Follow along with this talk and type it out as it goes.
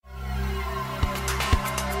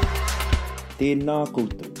Tēnā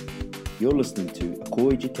koutou. You're listening to a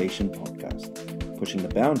Core Education podcast, pushing the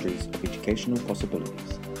boundaries of educational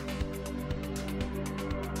possibilities.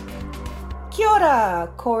 Kia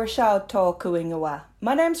ora, ko Rochelle tōku ingoa.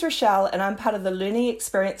 My name's Rochelle and I'm part of the Learning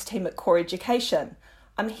Experience team at Core Education.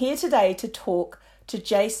 I'm here today to talk to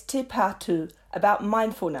Jace Te Patu about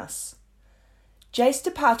mindfulness. Jace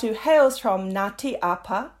Te Patu hails from Ngāti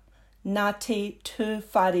Apa, Ngāti Tū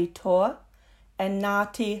Whare Toa, and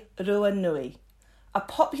Ngāti Ruanui. A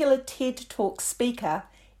popular TED Talk speaker,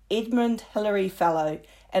 Edmund Hillary Fellow,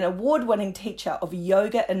 and award-winning teacher of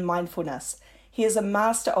yoga and mindfulness. He is a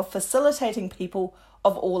master of facilitating people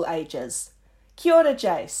of all ages. Kia ora,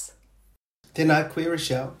 Jace. Tēnā koe,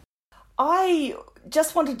 Rochelle. I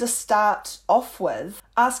just wanted to start off with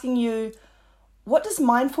asking you, what does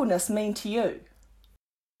mindfulness mean to you?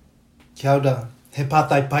 Kia ora. He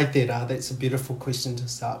pātai pai tērā. That's a beautiful question to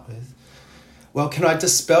start with. Well, can I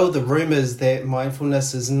dispel the rumours that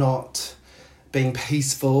mindfulness is not being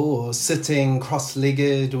peaceful or sitting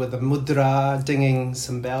cross-legged with a mudra, dinging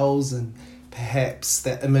some bells and perhaps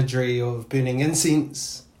that imagery of burning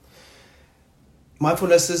incense?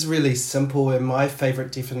 Mindfulness is really simple, and my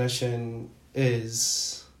favourite definition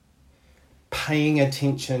is paying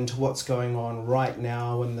attention to what's going on right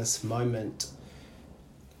now in this moment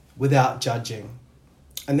without judging.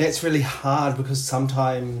 And that's really hard because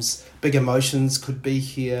sometimes big emotions could be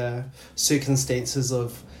here, circumstances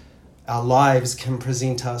of our lives can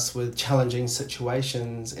present us with challenging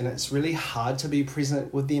situations, and it's really hard to be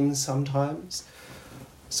present with them sometimes.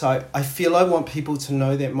 So I feel I want people to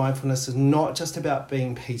know that mindfulness is not just about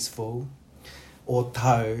being peaceful or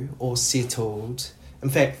tau or settled. In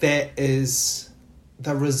fact, that is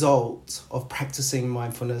the result of practicing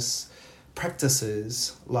mindfulness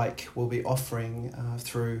practices like we'll be offering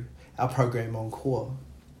through our program on Core.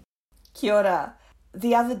 Kia ora.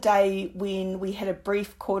 The other day when we had a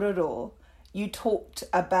brief korero, you talked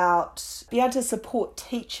about being able to support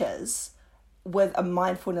teachers with a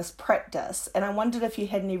mindfulness practice, and I wondered if you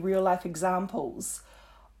had any real life examples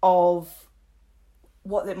of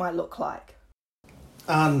what that might look like.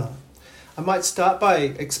 No. I might start by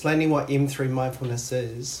explaining what M3 mindfulness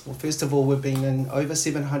is. Well, first of all, we've been in over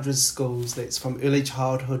 700 schools. That's from early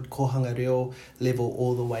childhood, kohanga reo level,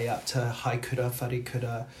 all the way up to haikura,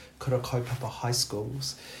 wharekura, kura kaupapa high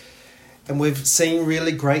schools. And we've seen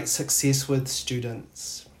really great success with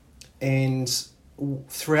students. And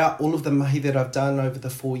throughout all of the mahi that I've done over the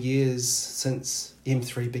 4 years since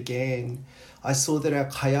M3 began, I saw that our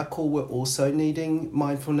kaiako were also needing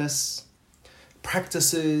mindfulness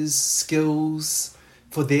practices, skills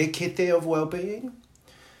for their kete of well-being.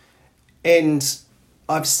 And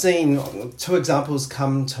I've seen two examples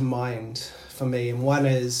come to mind for me, and one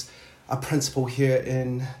is a principal here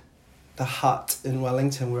in the hut in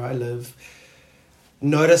Wellington where I live,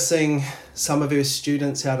 noticing some of her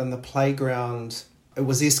students out in the playground. It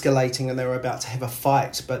was escalating and they were about to have a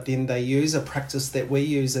fight, but then they use a practice that we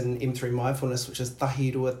use in M3 mindfulness, which is tahi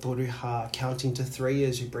rua toru ha, counting to 3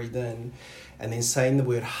 as you breathe in, and then saying the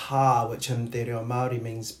word ha, which in Te Reo Māori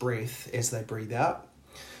means breath, as they breathe out.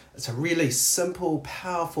 It's a really simple,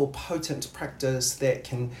 powerful, potent practice that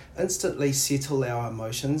can instantly settle our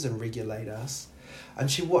emotions and regulate us.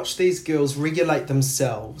 And she watched these girls regulate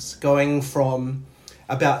themselves, going from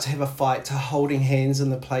about to have a fight to holding hands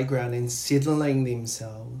in the playground and settling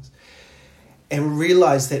themselves, and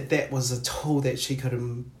realised that that was a tool that she could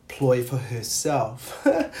employ for herself.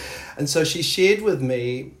 And so she shared with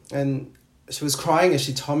me, and she was crying as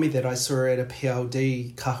she told me that I saw her at a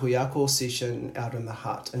PLD kahuiako session out in the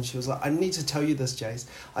hut. And she was like, I need to tell you this, Jace.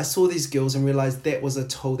 I saw these girls and realised that was a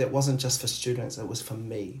tool that wasn't just for students, it was for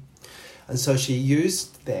me. And so she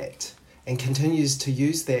used that and continues to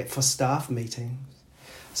use that for staff meetings.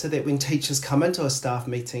 So that when teachers come into a staff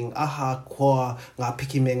meeting, aha koa ngā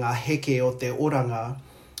pikime ngā heke o te oranga,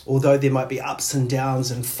 although there might be ups and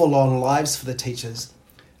downs and full-on lives for the teachers,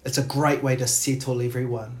 it's a great way to settle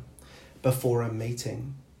everyone before a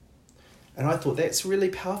meeting. And I thought that's really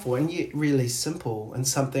powerful and yet really simple, and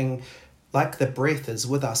something like the breath is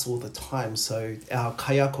with us all the time, so our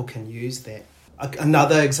kaiako can use that.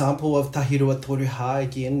 Another example of tahi rua toru ha,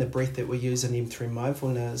 again, the breath that we use in M3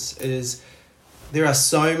 mindfulness, is there are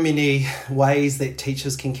so many ways that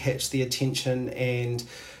teachers can catch the attention and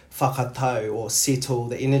whakatau or settle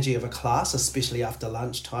the energy of a class, especially after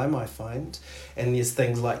lunchtime, I find. And there's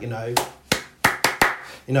things like,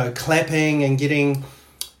 clapping and getting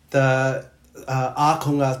the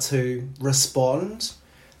ākonga to respond.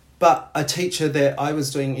 But a teacher that I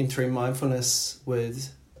was doing M3 mindfulness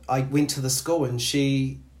with, I went to the school and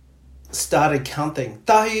she started counting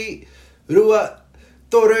tahi, rua,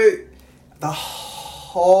 toru, the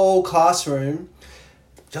whole classroom,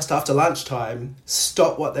 just after lunchtime,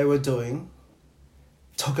 stopped what they were doing,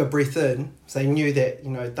 took a breath in. So they knew that,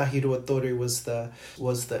 Tahirua Toru was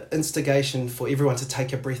the instigation for everyone to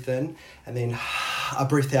take a breath in and then a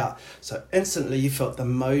breath out. So instantly you felt the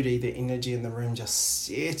mauri, the energy in the room just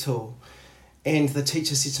settle. And the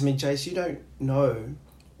teacher said to me, Jace, you don't know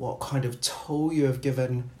what kind of tool you have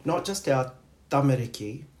given, not just our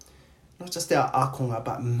tamariki, not just our akonga,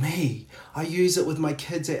 but me. I use it with my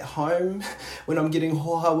kids at home when I'm getting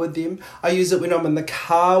hoha with them. I use it when I'm in the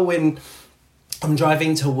car, when I'm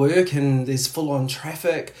driving to work and there's full-on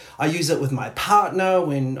traffic. I use it with my partner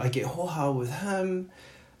when I get hoha with him.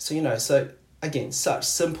 So again, such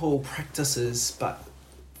simple practices, but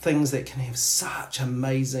things that can have such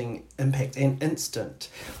amazing impact and instant.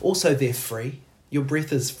 Also, they're free. Your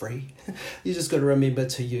breath is free. You just got to remember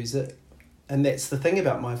to use it. And that's the thing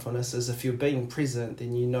about mindfulness, is if you're being present,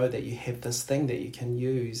 then you know that you have this thing that you can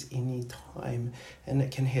use anytime, and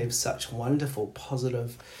it can have such wonderful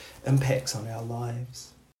positive impacts on our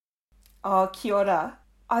lives. Oh, kia ora.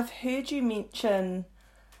 I've heard you mention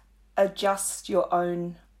adjust your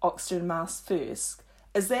own oxygen mask first.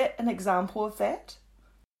 Is that an example of that?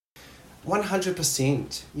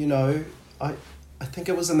 100%. I think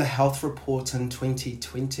it was in the health report in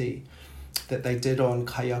 2020 that they did on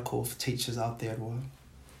kaiako for teachers Aotearoa.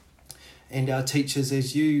 And our teachers,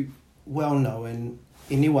 as you well know, and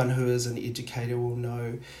anyone who is an educator will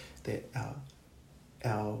know, that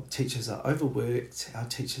our teachers are overworked, our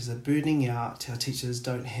teachers are burning out, our teachers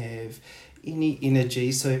don't have any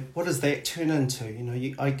energy. So what does that turn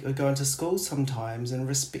into? I go into schools sometimes and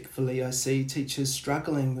respectfully I see teachers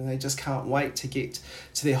struggling and they just can't wait to get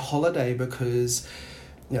to their holiday because,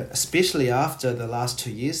 especially after the last 2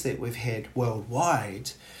 years that we've had worldwide,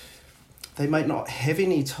 they might not have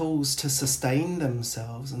any tools to sustain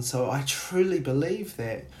themselves. And so I truly believe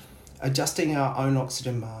that adjusting our own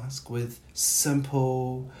oxygen mask with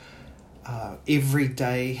simple,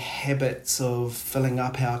 everyday habits of filling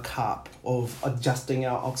up our cup, of adjusting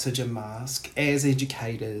our oxygen mask as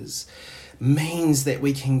educators, means that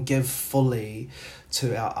we can give fully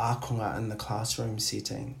to our akonga in the classroom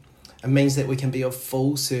setting. It means that we can be of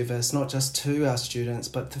full service, not just to our students,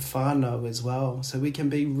 but to whānau as well. So we can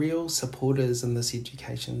be real supporters in this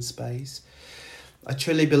education space. I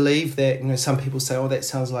truly believe that, some people say, oh, that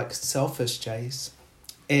sounds like selfish, Jace.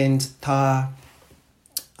 And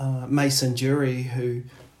Mason Jury, who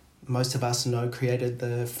most of us know created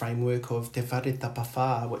the framework of Te Whare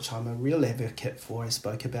Tapawhā, which I'm a real advocate for. I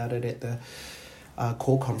spoke about it at the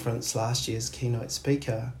core conference last year's keynote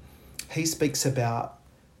speaker. He speaks about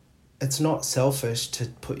it's not selfish to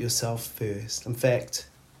put yourself first. In fact,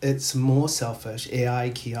 it's more selfish, e ai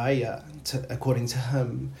ki aia, according to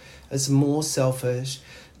him. It's more selfish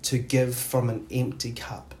to give from an empty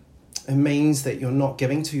cup. It means that you're not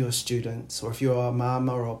giving to your students, or if you're a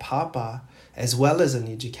mama or a papa, as well as an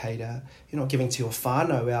educator, you're not giving to your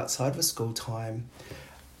whānau outside of school time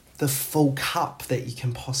the full cup that you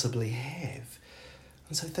can possibly have.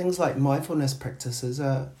 And so things like mindfulness practices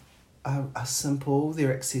are simple,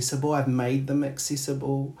 they're accessible. I've made them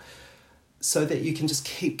accessible so that you can just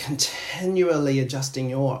keep continually adjusting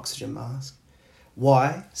your oxygen mask.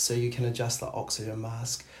 Why? So you can adjust the oxygen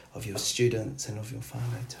mask of your students and of your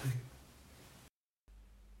whānau too.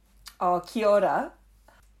 Oh, kia ora.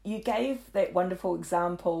 You gave that wonderful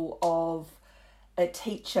example of a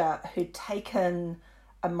teacher who'd taken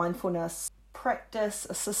a mindfulness practice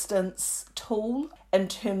assistance tool in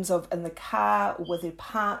terms of in the car or with her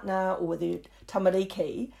partner or with her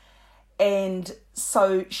tamariki, and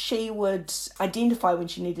so she would identify when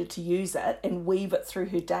she needed to use it and weave it through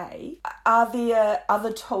her day. Are there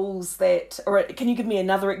other tools or can you give me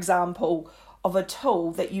another example of a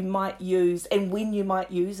tool that you might use and when you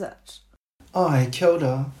might use it? Ai, kia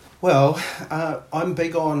ora. Well, I'm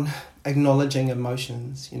big on acknowledging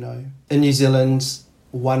emotions, In New Zealand,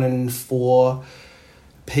 1 in 4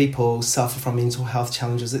 people suffer from mental health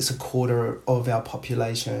challenges. It's a quarter of our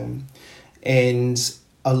population. And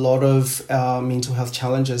a lot of our mental health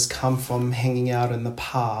challenges come from hanging out in the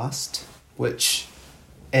past, which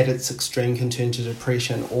at its extreme can turn to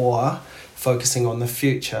depression, or focusing on the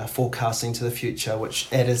future, forecasting to the future,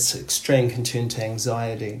 which at its extreme can turn to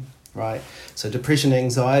anxiety, right? So depression and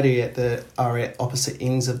anxiety are at opposite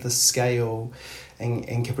ends of the scale and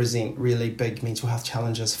can present really big mental health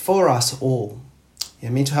challenges for us all.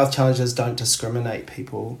 Mental health challenges don't discriminate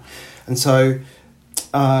people. And so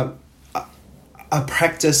a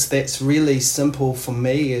practice that's really simple for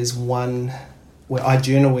me is one where I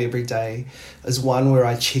journal every day, is one where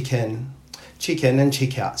I check in check in and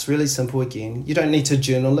check out. It's really simple again. You don't need to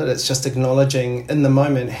journal it. It's just acknowledging in the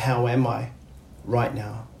moment, how am I right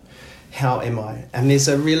now? How am I? And there's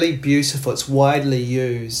a really beautiful, it's widely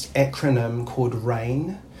used acronym called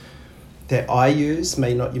RAIN that I use. You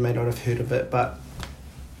may not have heard of it, but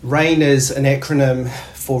RAIN is an acronym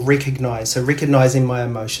for recognize. So recognizing my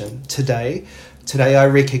emotion. Today I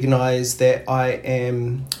recognize that I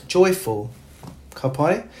am joyful. Ka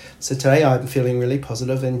pai? So today I'm feeling really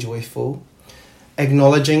positive and joyful.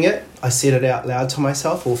 Acknowledging it, I said it out loud to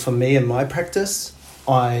myself, or for me in my practice,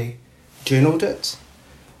 I journaled it.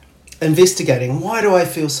 Investigating, why do I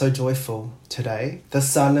feel so joyful today? The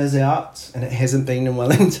sun is out and it hasn't been in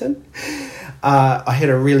Wellington. I had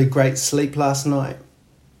a really great sleep last night.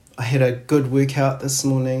 I had a good workout this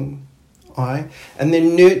morning. And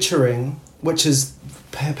then nurturing, which is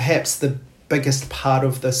perhaps the biggest part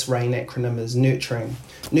of this RAIN acronym, is nurturing.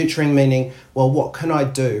 Nurturing meaning, well, what can I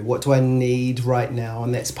do? What do I need right now?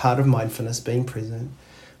 And that's part of mindfulness, being present.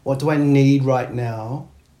 What do I need right now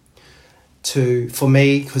for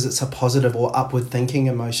me, because it's a positive or upward thinking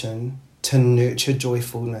emotion, to nurture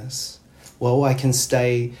joyfulness? Well, I can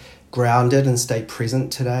stay grounded and stay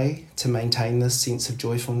present today to maintain this sense of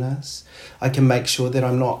joyfulness. I can make sure that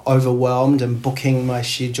I'm not overwhelmed and booking my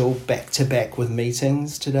schedule back to back with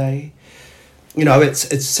meetings today.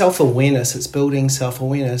 It's self-awareness, it's building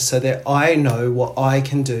self-awareness so that I know what I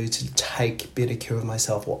can do to take better care of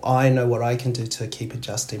myself, or I know what I can do to keep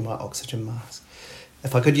adjusting my oxygen mask.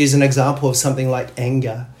 If I could use an example of something like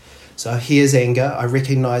anger. So here's anger, I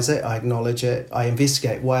recognize it, I acknowledge it, I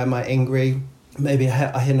investigate, why am I angry? Maybe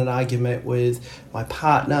I had an argument with my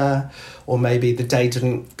partner, or maybe the day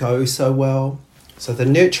didn't go so well. So the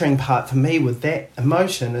nurturing part for me with that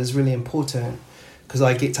emotion is really important, because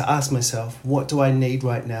I get to ask myself, what do I need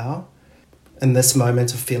right now in this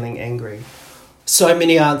moment of feeling angry? So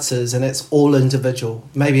many answers, and it's all individual.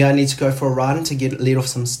 Maybe I need to go for a run to let off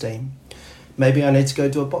some steam. Maybe I need to go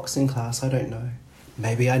do a boxing class, I don't know.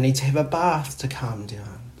 Maybe I need to have a bath to calm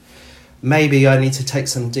down. Maybe I need to take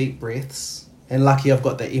some deep breaths. And lucky I've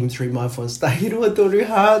got the M3 mindfulness day. I thought it was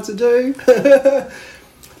hard to do.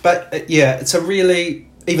 But it's a really,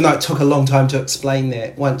 even though it took a long time to explain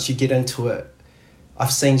that, once you get into it,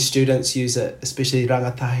 I've seen students use it, especially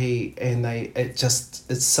rangatahi, and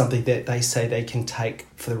it's something that they say they can take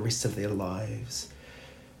for the rest of their lives.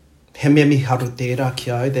 He mea miharu tērā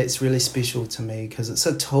ki au, that's really special to me, because it's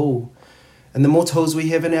a tool. And the more tools we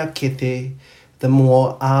have in our kete, the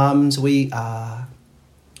more armed we are.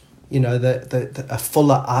 A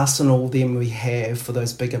fuller arsenal than we have for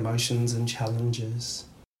those big emotions and challenges.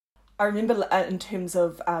 I remember in terms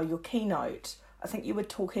of your keynote, I think you were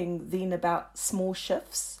talking then about small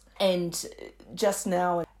shifts, and just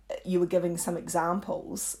now you were giving some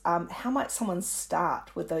examples. How might someone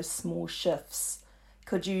start with those small shifts?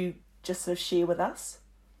 Could you just sort of share with us?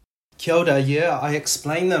 Kia ora, yeah, I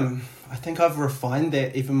explain them. I think I've refined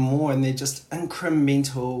that even more, and they're just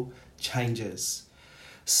incremental changes.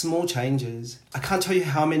 Small changes. I can't tell you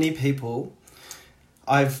how many people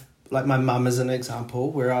like my mum is an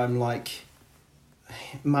example, where I'm like,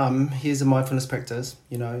 Mum, here's a mindfulness practice.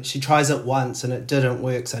 She tries it once and it didn't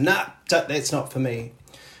work, so that's not for me.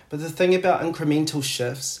 But the thing about incremental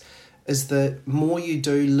shifts is the more you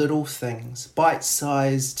do little things,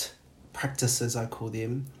 bite-sized practices, I call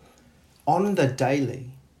them, on the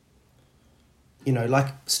daily,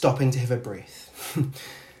 like stopping to have a breath.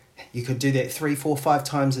 You could do that 3, 4, 5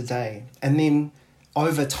 times a day. And then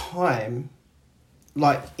over time,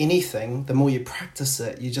 like anything, the more you practice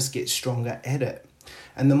it, you just get stronger at it.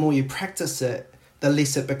 And the more you practice it, the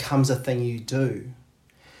less it becomes a thing you do.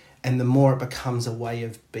 And the more it becomes a way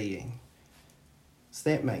of being. So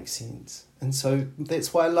that makes sense. And so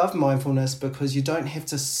that's why I love mindfulness, because you don't have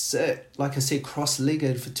to sit, like I said,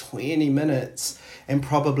 cross-legged for 20 minutes, and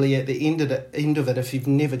probably at the end of it, if you've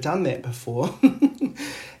never done that before,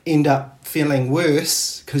 end up feeling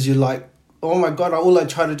worse, because you're like, oh my God, all I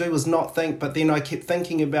tried to do was not think, but then I kept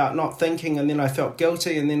thinking about not thinking, and then I felt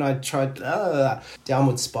guilty, and then I tried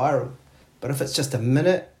downward spiral. But if it's just a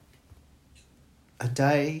minute a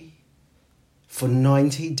day for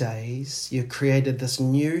 90 days, you've created this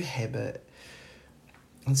new habit.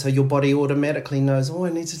 And so your body automatically knows, I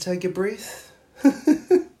need to take a breath.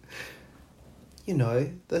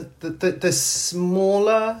 The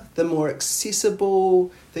smaller, the more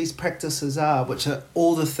accessible these practices are, which are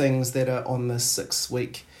all the things that are on this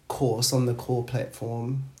 6-week course on the core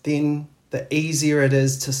platform, then the easier it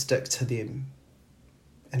is to stick to them.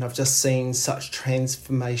 And I've just seen such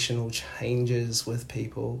transformational changes with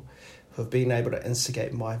people who have been able to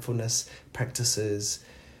instigate mindfulness practices,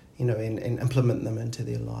 and implement them into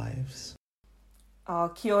their lives. Oh,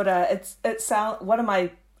 kia ora. One of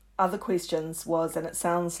my other questions was, and it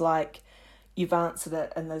sounds like you've answered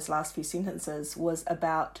it in those last few sentences, was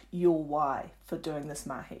about your why for doing this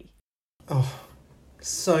mahi. Oh,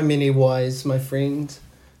 so many whys, my friend.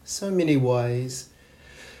 So many whys.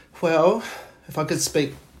 Well, if I could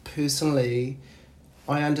speak personally,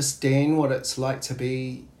 I understand what it's like to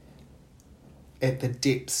be at the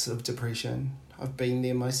depths of depression. I've been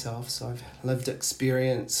there myself, so I've lived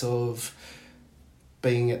experience of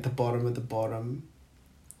being at the bottom of the bottom.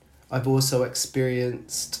 I've also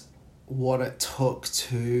experienced what it took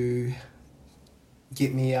to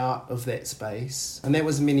get me out of that space. And that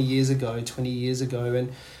was many years ago, 20 years ago.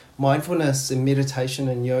 And mindfulness and meditation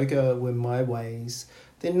and yoga were my ways.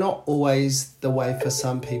 They're not always the way for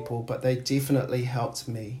some people, but they definitely helped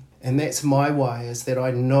me. And that's my why, is that I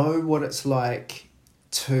know what it's like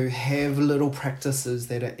to have little practices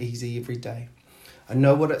that are easy every day. I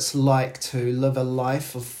know what it's like to live a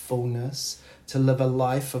life of fullness, to live a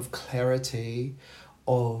life of clarity,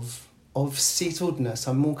 of settledness.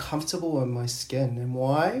 I'm more comfortable in my skin. And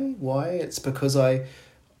why? It's because I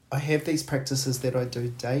have these practices that I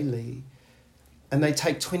do daily. And they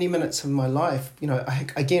take 20 minutes of my life. You know,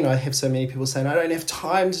 I have so many people saying, I don't have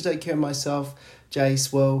time to take care of myself,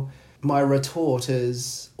 Jace. Well, my retort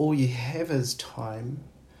is, all you have is time.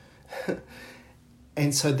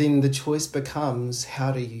 And so then the choice becomes,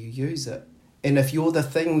 how do you use it? And if you're the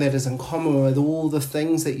thing that is in common with all the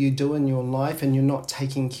things that you do in your life and you're not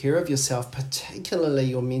taking care of yourself, particularly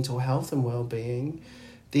your mental health and well-being,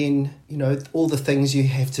 then, you know, all the things you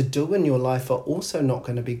have to do in your life are also not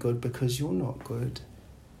going to be good because you're not good.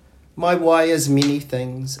 My why is many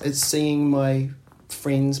things. It's seeing my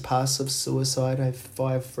friends pass of suicide. I have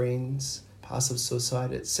 5 friends pass of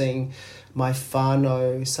suicide. It's seeing my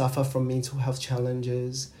whānau suffer from mental health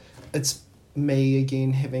challenges. It's me,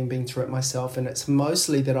 again, having been through it myself. And it's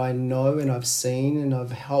mostly that I know and I've seen and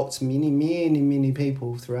I've helped many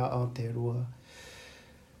people throughout Aotearoa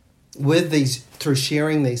through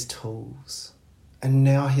sharing these tools. And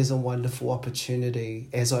now here's a wonderful opportunity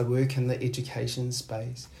as I work in the education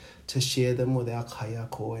space to share them with our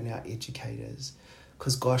kaiako and our educators,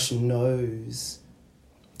 because gosh knows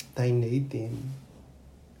they need them.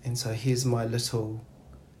 And so here's my little,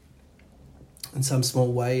 in some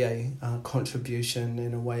small way, a contribution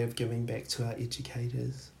and a way of giving back to our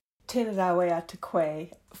educators. Tēnā rawe a te koe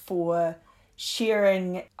for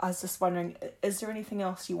sharing. I was just wondering, is there anything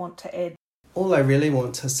else you want to add? All I really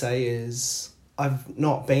want to say is I've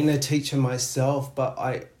not been a teacher myself, but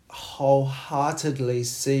I wholeheartedly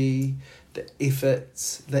see the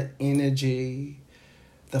efforts, the energy,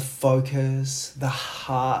 the focus, the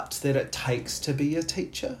heart that it takes to be a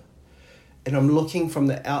teacher. And I'm looking from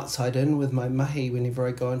the outside in with my mahi whenever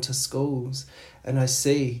I go into schools, and I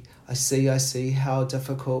see how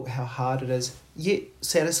difficult, how hard it is, yet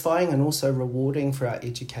satisfying and also rewarding for our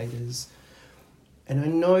educators. And I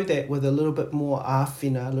know that with a little bit more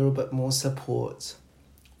āwhina, a little bit more support,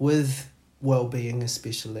 with well-being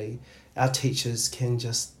especially, our teachers can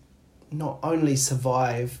just not only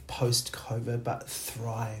survive post-COVID, but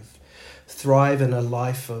thrive in a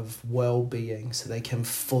life of well-being so they can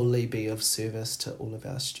fully be of service to all of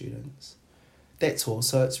our students. That's all.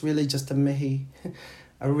 So it's really just a mihi,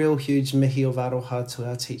 a real huge mihi of aroha to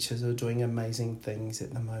our teachers who are doing amazing things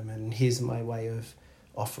at the moment. And here's my way of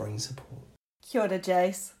offering support. Kia ora,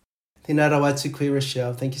 Jace. Tēnā rawa atu koe,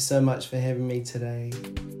 Rochelle. Thank you so much for having me today.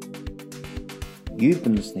 You've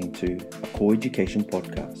been listening to a Core Education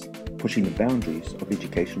podcast, pushing the boundaries of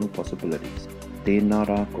educational possibilities. Tēnā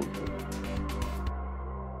rākou.